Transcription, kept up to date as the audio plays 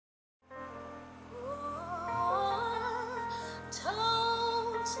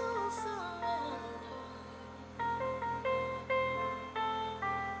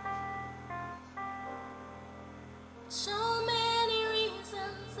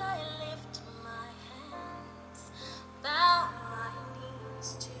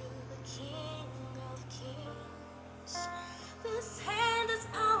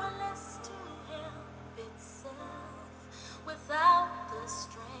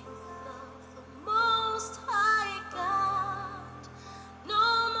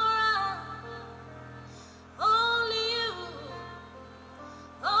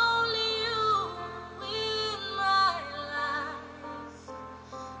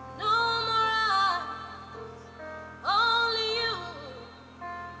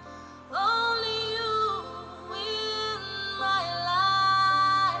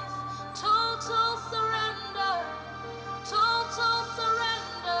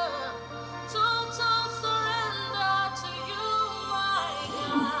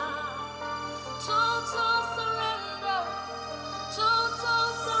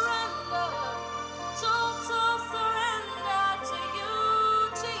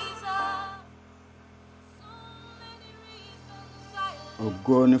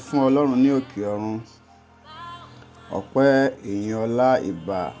Ògo ni fún Ọlọ́run ní òkè ọ̀run. Ọpẹ́, ìyìn, ọlá,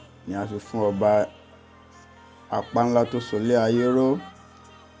 ìbà ni a fi fún ọba apá ńlá tó solé ayé ró.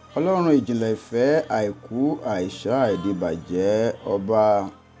 Ọlọ́run ìjìnlẹ̀ ìfẹ́, àìkú, àìsà, àìdíbàjẹ́, ọba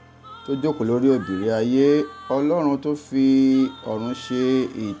tó jókòó lórí òbírí ayé. Ọlọ́run tó fi ọ̀run ṣe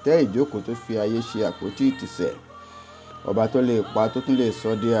ìtẹ́ ìjókòó, tó fi ayé ṣe àpótí ìtìsẹ̀. Ọba tó lè pa tó tún lè sọ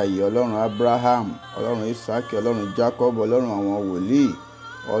dé ayé. Ọlọ́run Abraham, Ọlọ́run Isaac, Ọlọ́run Jacob, Ọlọ́run àwọn wòlíì.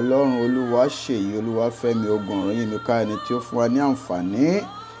 Ọlọ́run Olúwaṣeyì, Olúwafẹ́mi, ogun ọ̀run yìí mi ká, ẹni tí ó fún wa ní àǹfààní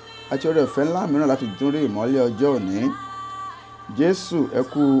àti oore ọ̀fẹ́ ńlá mìíràn láti tún rí ìmọ́lẹ̀ ọjọ́ òní. Jésù, ẹ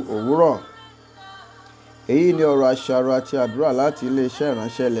kú òwúrọ̀. Èyí ni ọ̀rọ̀ àṣàrò àti àdúrà láti iléeṣẹ́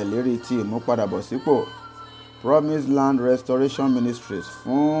ìránṣẹ́ ìlérí ti ìmúpadàbọ̀sípò Promise Land Restoration Ministries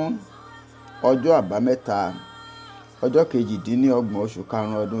fún ọjọ́ àbámẹ́ta ọjọ́ 28 oṣù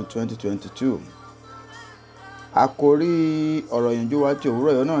karùn-ún ọdún 2022. Àkòrí ọ̀rọ̀ ìyànjú wa ti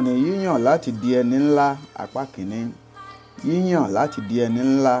òwúrọ̀ yìí náà ni yíyàn láti di ẹni ńlá apá kìíní. Yíyàn láti di ẹni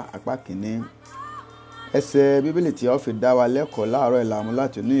ńlá apá kìíní. Ẹsẹ̀ Bíbélì tí a fi dá wa lẹ́kọ̀ọ́ láàárọ̀ ìlàmú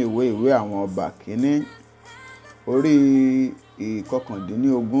láti inú ìwé àwọn ọba kìíní orí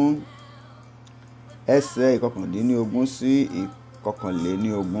ìkọkàndínlógún ẹsẹ̀ ìkọkàndínlógún sí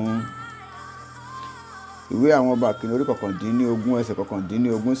ìkọkànléníogún. Ìwé àwọn ọba kìíní orí ìkọkàndínlógún ẹsẹ̀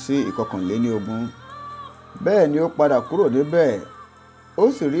ìkọkàndínlógún sí ìkọkànléníogún. Bẹ́ẹ̀ ni ó padà kúrò níbẹ̀, ó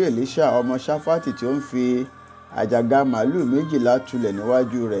sì rí Èlíṣà ọmọ Ṣáfátì tí ó ń fi àjàgà màlúù 12 tulẹ̀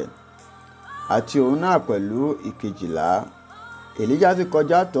níwájú rẹ̀, àti òun náà pẹ̀lú 12. Èlíjà sì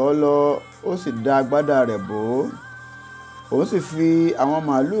kọjá tọ̀ ọ́ lọ, ó sì dá agbádá rẹ̀ bò ó. Òun sì fi àwọn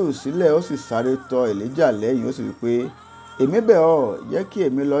màlúù sílẹ̀, ó sì sáré tọ̀ Èlíjà lẹ́yìn, ó sì wí pé, èmi bẹ̀ ọ́, jẹ́ kí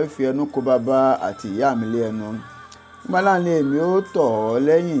èmi lọ fi ẹnu kò bàbá àti ìyá mi lé ẹnu. Nígbà náà ni èmi ó tọ̀ ọ́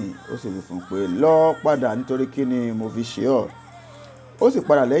lẹ́yìn. Ó sì wí fún un pé, lọ padà, nítorí kí ni mo fi ṣe ọ́? Ó sì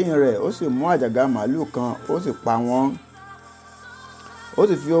padà lẹ́yìn rẹ̀, ó sì mú àjàgà màlúù kan, ó sì pa wọ́n. Ó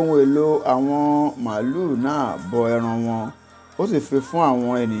sì fi ohun èlò àwọn màlúù náà bọ ẹran wọn, ó sì fi fún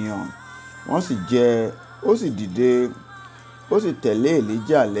àwọn ènìyàn, wọ́n sì jẹ. Ó sì dìde, ó sì tẹ̀lé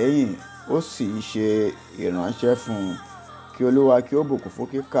Èlíjà lẹ́yìn, ó sì ṣe ìránṣẹ́ fún un. Kí Olúwa kí ó bùkún fún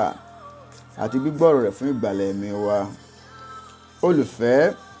kíkà àti gbígbọ́ ọ̀rọ̀ rẹ̀ fún ìgbàlà ẹ̀mí wa.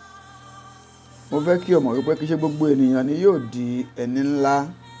 Olùfẹ́, mo fẹ́ kí o mọ̀ wípé kì í ṣe gbogbo ènìyàn ni yóò di ẹni ńlá.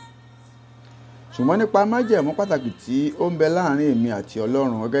 Ṣùgbọ́n nípa májẹ̀mú pàtàkì tí ó ń bẹ láàrin èmi àti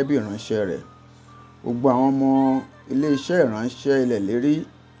Ọlọ́run gẹ́gẹ́ bí ìránṣẹ́ rẹ̀. Gbogbo àwọn ọmọ ilé iṣẹ́ ìránṣẹ́ ilẹ̀ ìlérí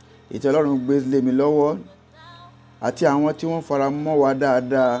èyí tí Ọlọ́run gbé lé mi lọ́wọ́ àti àwọn tí wọ́n fara mọ́ wa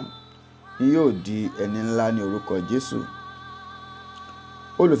dáadáa ni yóò di ẹni ńlá ní orúkọ Jésù.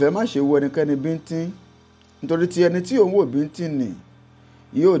 Olùfẹ́, má ṣe wo ẹnikẹ́ni bíntín, nítorí tí ẹni tí òun wò bíntín nì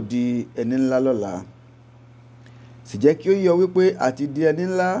yóò di ẹni ńlá lọ́la. Sì jẹ́ kí ó yé ọ wípé àti di ẹni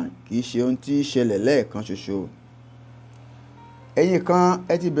ńlá kì í ṣe ohun tí í ṣẹlẹ̀ lẹ́ẹ̀kan ṣoṣo. Ẹ̀yin kan,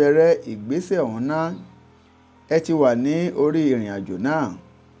 ẹ ti bẹ̀rẹ̀ ìgbésẹ̀ ọ̀hún náà, ẹ ti wà ní orí ìrìn àjò náà.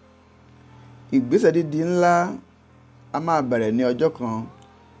 Ìgbésẹ̀ dídi ńlá a máa bẹ̀rẹ̀ ní ọjọ́ kan,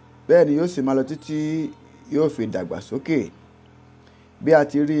 bẹ́ẹ̀ ni yóò sì máa lọ títí yóò fi dàgbà sókè. Bí a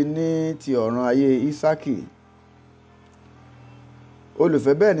ti rí ní ti ọ̀ràn ayé Ísákì.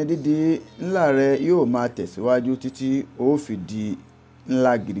 Olùfẹ́, bẹ́ẹ̀ ni dídi ńlá rẹ yóò máa tẹ̀síwájú títí ó fi di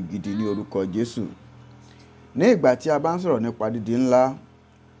ńlá gidigidi ní orúkọ Jésù. Ní ìgbà tí a bá ń sọ̀rọ̀ nípa dídi ńlá,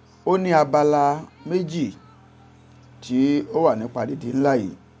 ó ní abala méjì tí ó wà nípa dídi ńlá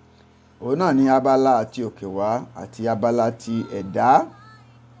yìí. Òun náà ni abala àti òkè wá àti abala ti ẹ̀dá.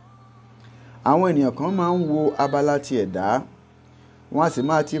 Àwọn ènìyàn kan máa ń wo abala ti ẹ̀dá, wọ́n á sì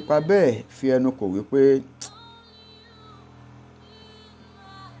máa ti pa bẹ́ẹ̀ fi ẹnu kò wípé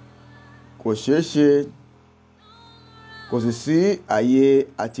kò ṣeé ṣe, kò sì sí ààyè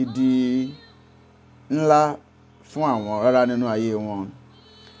àti di ńlá fún àwọn rárá nínú ayé wọn.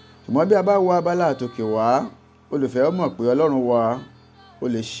 Ṣùgbọ́n bí a bá wo abala àtòkè wá, olùfẹ́, ó mọ̀ pé Ọlọ́run wa ó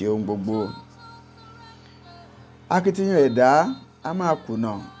lè ṣe ohun gbogbo. Akitiyan ẹ̀dá a máa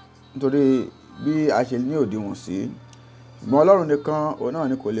kùnà nítorí bí a ṣe ní òdiwọ̀n sí. Ṣùgbọ́n Ọlọ́run nìkan, òun náà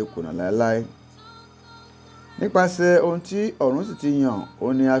ni kò lè kùnà láéláé. Nípasẹ̀ ohun tí ọ̀run sì ti yàn,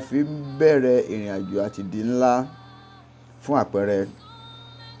 òun ni a fi ń bẹ̀rẹ̀ ìrìn àjò àti di ńlá. Fún àpẹẹrẹ,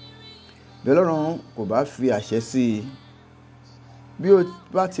 bí Ọlọ́run kò bá fi àṣẹ sí i, bí ó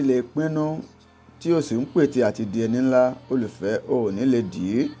bá ti lè pinnu tí ó sì ń pète àti di ẹni ńlá, olùfẹ́, o ò ní lè dì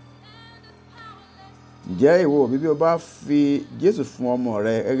í. Ǹjẹ́ ìwọ òbí, bí o bá fi Jésù fún ọmọ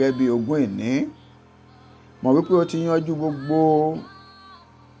rẹ gẹ́gẹ́ bí ogún ìní, mọ̀ wípé o ti yanjú gbogbo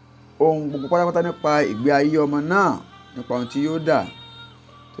ohun gbogbo pátápátá nípa ìgbé ayé ọmọ náà, nípa ohun tí yóò dà,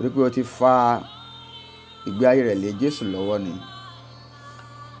 torí pé o ti fa ìgbé ayé rẹ̀ lé Jésù lọ́wọ́ ni.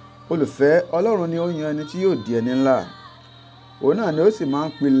 Olùfẹ́, Ọlọ́run ni ó yan ẹni tí yóò di ẹni ńlá. Òun náà ni ó sì máa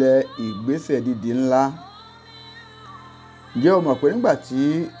ń pilẹ̀ ìgbésẹ̀ dídi ńlá. Ǹjẹ́ o mọ̀ pé nígbà tí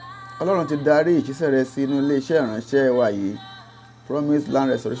Ọlọ́run ti darí ìṣísẹ̀ rẹ̀ sínú ilé iṣẹ́ ìránṣẹ́ wa yìí, Promise Land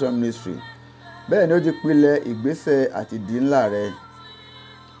Restoration Ministry, bẹ́ẹ̀ ni ó ti pilẹ̀ ìgbésẹ̀ àti di ńlá rẹ̀.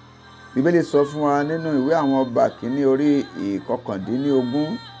 Bíbélì sọ fún wa nínú ìwé àwọn ọba kìíní orí ìkọkàndínlógún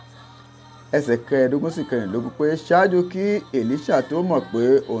ẹsẹ̀ kẹẹ̀ẹ́dógún sí kẹrìndínlógún pé ṣáájú kí Èlíṣà tó mọ̀ pé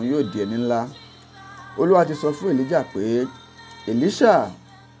òun yóò di ẹni ńlá, Olúwa ti sọ fún Èlíjà pé Èlíṣà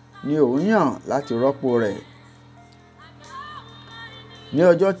ni òun yàn láti rọ́pò rẹ̀. Ní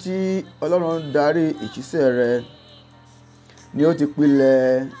ọjọ́ tí Ọlọ́run darí ìṣísẹ̀ rẹ̀ ni ó ti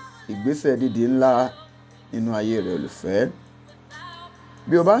pilẹ̀ ìgbésẹ̀ dídi ńlá nínú ayé rẹ̀ olùfẹ́.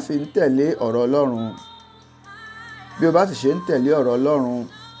 Bí o bá sì ń tẹ̀lé ọ̀rọ̀ Ọlọ́run, bí o bá sì ṣe ń tẹ̀lé ọ̀rọ̀ Ọlọ́run,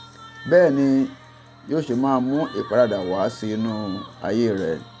 bẹ́ẹ̀ ni yóò ṣe máa mú ìparadà wá sí inú ayé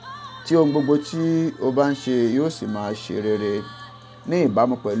rẹ̀, tí ohun gbogbo tí o bá ń ṣe yóò sì máa ṣe rere ní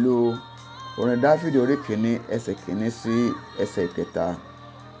ìbámu pẹ̀lú orin Dáfídì orí kìíní ẹsẹ̀ kìíní sí ẹsẹ̀ ìkẹta.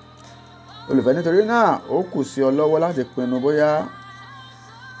 Olùfẹ́, nítorí náà ó kù sí ọ lọ́wọ́ láti pinnu bóyá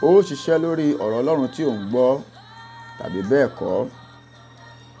ó ṣiṣẹ́ lórí ọ̀rọ̀ Ọlọ́run tí ò ń gbọ́ tàbí bẹ́ẹ̀ kọ́.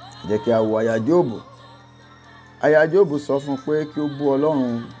 Jẹ́ kí a wo aya Jóòbù. Aya Jóòbù sọ fún un pé kí ó bú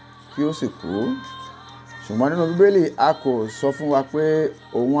Ọlọ́run kí ó sì kú. Ṣùgbọ́n nínú Bíbélì a kò sọ fún wa pé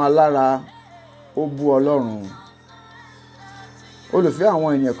òun alára ó bú Ọlọ́run. Olùfẹ́, àwọn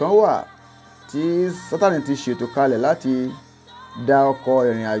ènìyàn kan wà tí Sátánì ti ṣètò kalẹ̀ láti dá ọkọ̀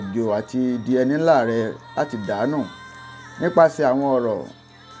ìrìn àjò àti di ẹni ńlá rẹ̀ láti dànù nípasẹ̀ àwọn ọ̀rọ̀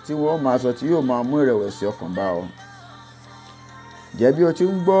tí wọ́n máa sọ tí yóò máa mú ìrẹ̀wẹ̀sì ọkàn bá ọ. Jẹ́ bí o ti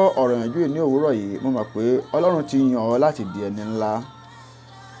ń gbọ́ ọ̀rọ̀ ìyànjú yìí ní òwúrọ̀ yìí, mo mọ̀ pé Ọlọ́run ti yàn ọ́ láti di ẹni ńlá.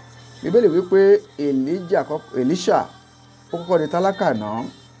 Bíbélì wípé Èlíṣà ó kọ́kọ́ di tálákà náà,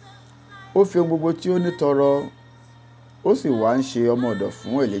 ó fi ohun gbogbo tí ó ní tọrọ, ó sì wá ń ṣe ọmọ ọ̀dọ̀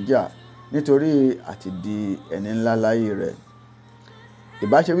fún Èlíjà nítorí àti di ẹni ńlá láyé rẹ̀.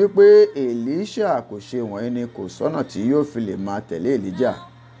 Ìbá ṣe wípé Èlíṣà kò ṣe wọ̀nyí ni kò sọ́nà tí yóò fi lè máa tẹ̀lé Èlíjà,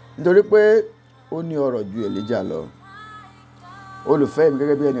 nítorí pé ó ní ọrọ̀ ju Èlíjà lọ. Olùfẹ́ mi,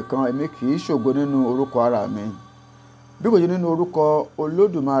 gẹ́gẹ́ bí ẹnìkan, èmi kì í ṣògo nínú orúkọ ara mi, bí kò ṣe nínú orúkọ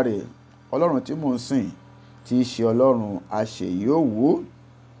Olódùmarè, Ọlọ́run tí mò ń sìn, tí í ṣe Ọlọ́run àṣeyọ̀wù.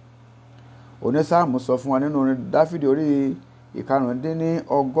 Onísáàmù sọ fún wa nínú orin Dáfídì orí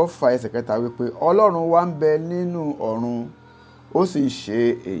ìkarùndínlọ́gọ́fà ẹsẹ̀ kẹta wípé Ọlọ́run wa ń bẹ nínú ọ̀run, ó sì ń ṣe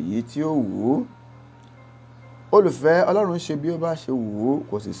èyí tí ó wù ú. Olùfẹ́, Ọlọ́run ṣe bí ó bá ṣe wù ú.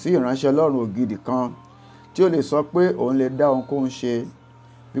 Kò sì sí ìránṣẹ́ Ọlọ́run ògidì kan tí ó lè sọ pé òun lè dá ohunkóhun ṣe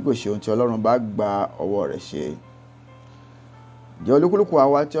bí kò ṣe ohun tí Ọlọ́run bá gba ọwọ́ rẹ̀ ṣe. Jẹ́ olúkúlùkù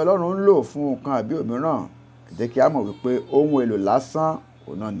àwa tí Ọlọ́run ń lò fún nǹkan àbí òmíràn, jẹ́ kí a mọ̀ wípé ohun èlò lásán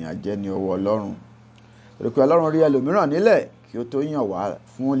òun náà ni a jẹ́ ní ọwọ́ Ọlọ́run. Torí pé Ọlọ́run rí ẹlòmíràn nílẹ̀ kí ó tó yàn wá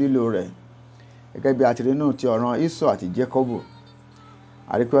fún lílò rẹ̀. Gẹ́gẹ́ bí a ti rí nínú ti ọ̀ràn Ísọ̀ àti Jákọ́bù.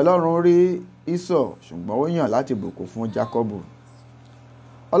 A rí pé Ọlọ́run rí Ísọ̀ ṣùgbọ́n ó yàn láti bùkún fún Jákọ́bù.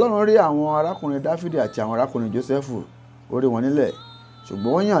 Ọlọ́run rí àwọn arákùnrin Dáfídì àti àwọn arákùnrin Jósẹ́fù, ó rí wọn nílẹ̀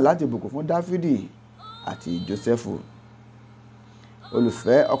ṣùgbọ́n ó yàn láti bùkún fún Dáfídì àti Jósẹ́fù.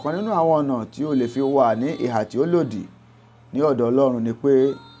 Olùfẹ́, ọ̀kan nínú àwọn ọ̀nà tí ó lè fi wà ní ìhà tí ó lòdì ní ọ̀dọ̀ Ọlọ́run ni pé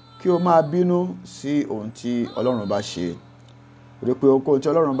kí o máa bínú sí ohun tí Ọlọ́run bá ṣe. Rí pé ohunkóhun tí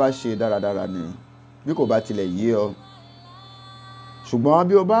Ọlọ́run bá ṣe dáradára ni, bí kò bá tilẹ̀ yé ọ. Ṣùgbọ́n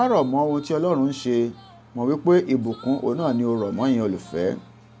bí o bá rọ̀ mọ́ ohun tí Ọlọ́run ń ṣe, mọ̀ wípé ìbùkún òun náà ni ó rọ̀ mọ́ yẹn olùfẹ́.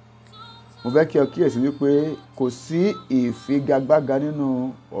 Mo fẹ́ kí o kíyèsí wípé kò sí ìfigagbága nínú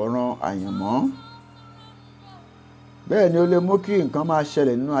ọ̀ràn àyànmọ́. Bẹ́ẹ̀ ni ó lè mú kí nǹkan máa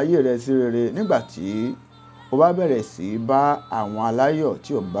ṣẹlẹ̀ nínú ayé rẹ sí rere nígbà tí o bá bẹ̀rẹ̀ sí bá àwọn aláyọ̀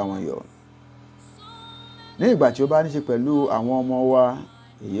tí ò bá wọn yọ̀. Ní ìgbà tí ó bá ní ṣe pẹ̀lú àwọn ọmọ wa,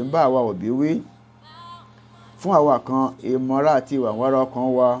 èyí ń bá àwa òbí wí. Fún àwa kan, ìmọ̀ra àti ìwà wàrà ọkàn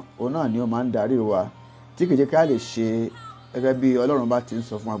wa, òun náà ni ó máa ń darí wa, tí kì í jẹ́ kí a lè ṣe gẹ́gẹ́ bí Ọlọ́run bá ti ń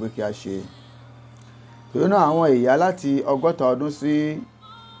sọ fún wa pé kí a ṣe. Torí náà àwọn ìyá láti 100 ọdún sí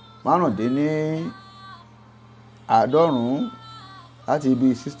márùndínláàádọ́rùn, láti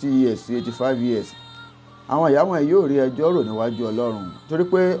ibi 60 years sí 85 years, àwọn ìyá wọn yóò rí ẹjọ́ rò níwájú Ọlọ́run, torí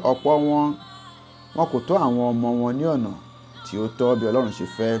pé ọ̀pọ̀ wọn kò tọ́ àwọn ọmọ wọn ní ọ̀nà tí ó tọ́ bí Ọlọ́run ṣe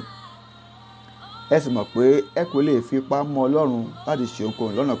fẹ́. Ẹ sì mọ̀ pé ẹ kò lè fi ipá mọ́ Ọlọ́run láti ṣe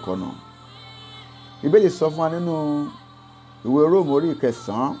ohunkóhun lọ́nàkọnà. Bíbélì sọ fún wa nínú ìwé Róòmù orí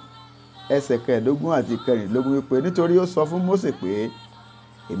 9 ẹsẹ̀ 15 àti 16 wípé nítorí ó sọ fún Mósè pé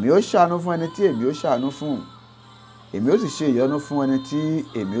èmi ó ṣàánú fún ẹni tí èmi ó ṣàánú fún, èmi ó sì ṣe ìyọ́nú fún ẹni tí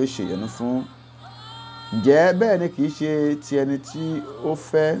èmi ó ṣe ìyọ́nú fún. Ǹjẹ́ bẹ́ẹ̀ ni kì í ṣe ti ẹni tí ó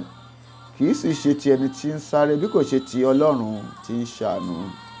fẹ́ kì í sì ṣe ti ẹni tí ń sáré bí kò ṣe ti Ọlọ́run tí ń ṣàánú.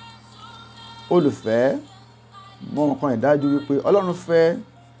 Olùfẹ́, mọ̀ nǹkan ìdájú wípé Ọlọ́run fẹ́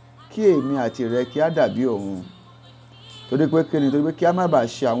kí èmi àti rẹ kí a dàbí òun. Torí pé kí a má bàa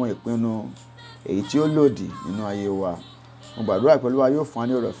ṣe àwọn ìpinnu èyí tí ó lòdì nínú ayé wa. Mo gbàdúrà pé Olúwa yóò fún wa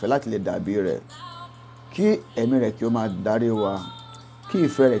ní oore-ọ̀fẹ́ láti lè dàbí rẹ̀. Kí ẹ̀mí rẹ̀ kí ó máa darí wa, kí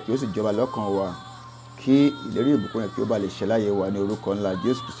ìfẹ́ rẹ̀ kí ó sì jọba lọ́kàn wa, kí ìlérí ìbùkún rẹ̀ kí ó bá lè ṣẹ láyé wa ní orúkọ ńlá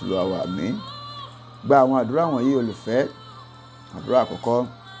Jésù Kristi Olúwa wa. Àmín. Gba àwọn àdúrà wọ̀nyí olùfẹ́. Àdúrà àkọ́kọ́.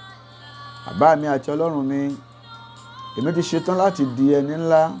 Bàbá mi àti Ọlọ́run mi, èmi ti ṣetán láti di ẹni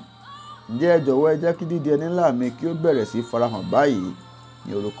ńlá. Ǹjẹ́ ẹ jọ̀wọ́ ẹ jẹ́ kí dídi ẹni ńlá mi kí ó bẹ̀rẹ̀ sí farahàn báyìí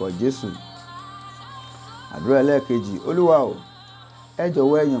ní orúkọ Jésù. Àdúrà ẹlẹ́ẹ̀kejì. Olúwa o, ẹ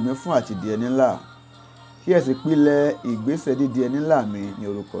jọ̀wọ́ ẹ yàn mí fún àti di ẹni ńlá. Kí ẹ sì pilẹ̀ ìgbésẹ̀ dídi ẹni ńlá mi ní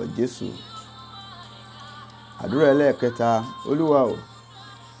orúkọ Jésù. Àdúrà ẹlẹ́ẹ̀kẹta. Olúwa o,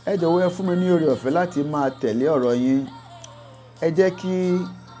 ẹ jọ̀wọ́ ẹ fún mi ní oore-ọ̀fẹ́ láti máa tẹ̀lé ọ̀rọ̀ yín. Ẹ jẹ́ kí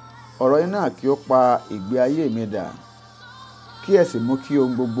ọ̀rọ̀ yín náà kí ó pa ìgbé ayé mi dà. Kí ẹ sì mú kí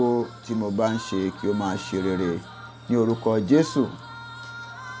ohun gbogbo tí mo bá ń ṣe kí ó máa ṣe rere ní orúkọ Jésù.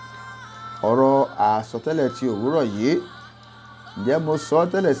 Ọ̀rọ̀ àsọtẹ́lẹ̀ ti òwúrọ̀ yìí, ǹjẹ́ mo sọ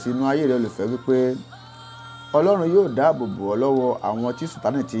tẹ́lẹ̀ sínú ayé rẹ olùfẹ́ wípé Ọlọ́run yóò dáàbò bò ọ́ lọ́wọ́ àwọn tí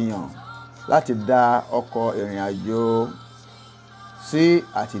Sátánì ti yàn láti dá ọkọ̀ ìrìnàjò sí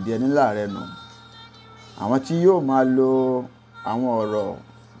àti di ẹni ńlá rẹ nù. Àwọn tí yóò máa lo àwọn ọ̀rọ̀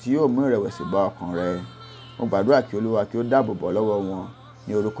tí yóò mú ìrẹ̀wẹ̀sì bá ọkàn rẹ. Mo gbàdúrà kí Olúwa kí ó dáàbò bò ọ́ lọ́wọ́ wọn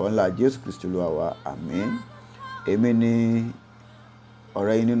ní orúkọ ńlá Jésù Kristi Olúwa wa. Àmín. Èmi ni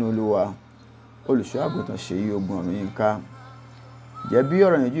ọ̀rẹ́ yín nínú Olúwa, olùṣọ́ àgùntàn Ṣèyí Ogun Ọ̀rúnyìnká. Ǹjẹ́ bí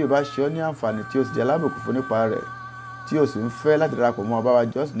ọ̀rọ̀ yìí bá ṣe ọ́ ní àǹfààní tí o sì jẹ́ alábùkún fún nípa rẹ̀, tí o sì ń fẹ́ láti darapọ̀ mọ́ bá wa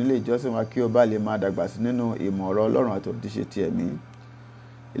jọ́sìn nílé ìjọsìn wa kí o bá lè máa dàgbà sí nínú ìmọ̀ ọ̀rọ̀ Ọlọ́run àti òtítọ́ ti ẹ̀mí.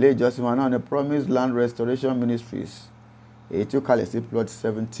 Ilé ìjọsìn wa náà ni Promise Land Restoration Ministries, èyí tí ó kalẹ̀ sí plot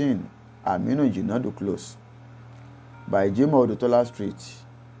 17 Aminu Jinadu Close by Jimoh Odutola Street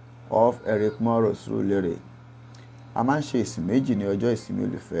off Eric Moro Surulere. A máa ń ṣe ìsìn méjì ní ọjọ́ ìsinmi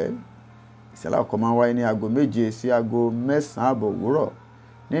olùfẹ́. Ìsìn àkọ́kọ́ máa ń wáyé ní aago 7 sí aago 9 àbọ̀ òwúrọ̀.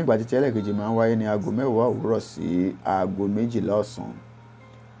 Ní ìgbà tí ẹlẹ́ẹ̀kejì máa ń wáyé ní aago 10 òwúrọ̀ sí aago 12 ọ̀sán.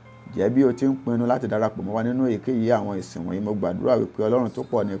 Ǹjẹ́ bí o ti ń pinnu láti darapọ̀ mọ́ wa nínú èyíkéyìí àwọn ìsìn wọ̀nyí, mo gbàdúrà wípé Ọlọ́run tó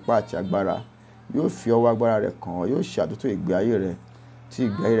pọ̀ ní ipá àti agbára yóò fi ọwọ́ agbára rẹ̀ kàn ọ́, yóò ṣe àtúntò ìgbé ayé rẹ, tí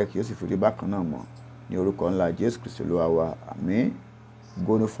ìgbé ayé rẹ kì yóò sì fi rí bákan náà mọ́ ní orúkọ ńlá Jésù Kristi Olúwa wa. Àmín.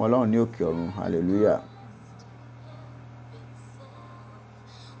 Ògo ni fún Ọlọ́run ní òkè ọ̀run. Hallelujah.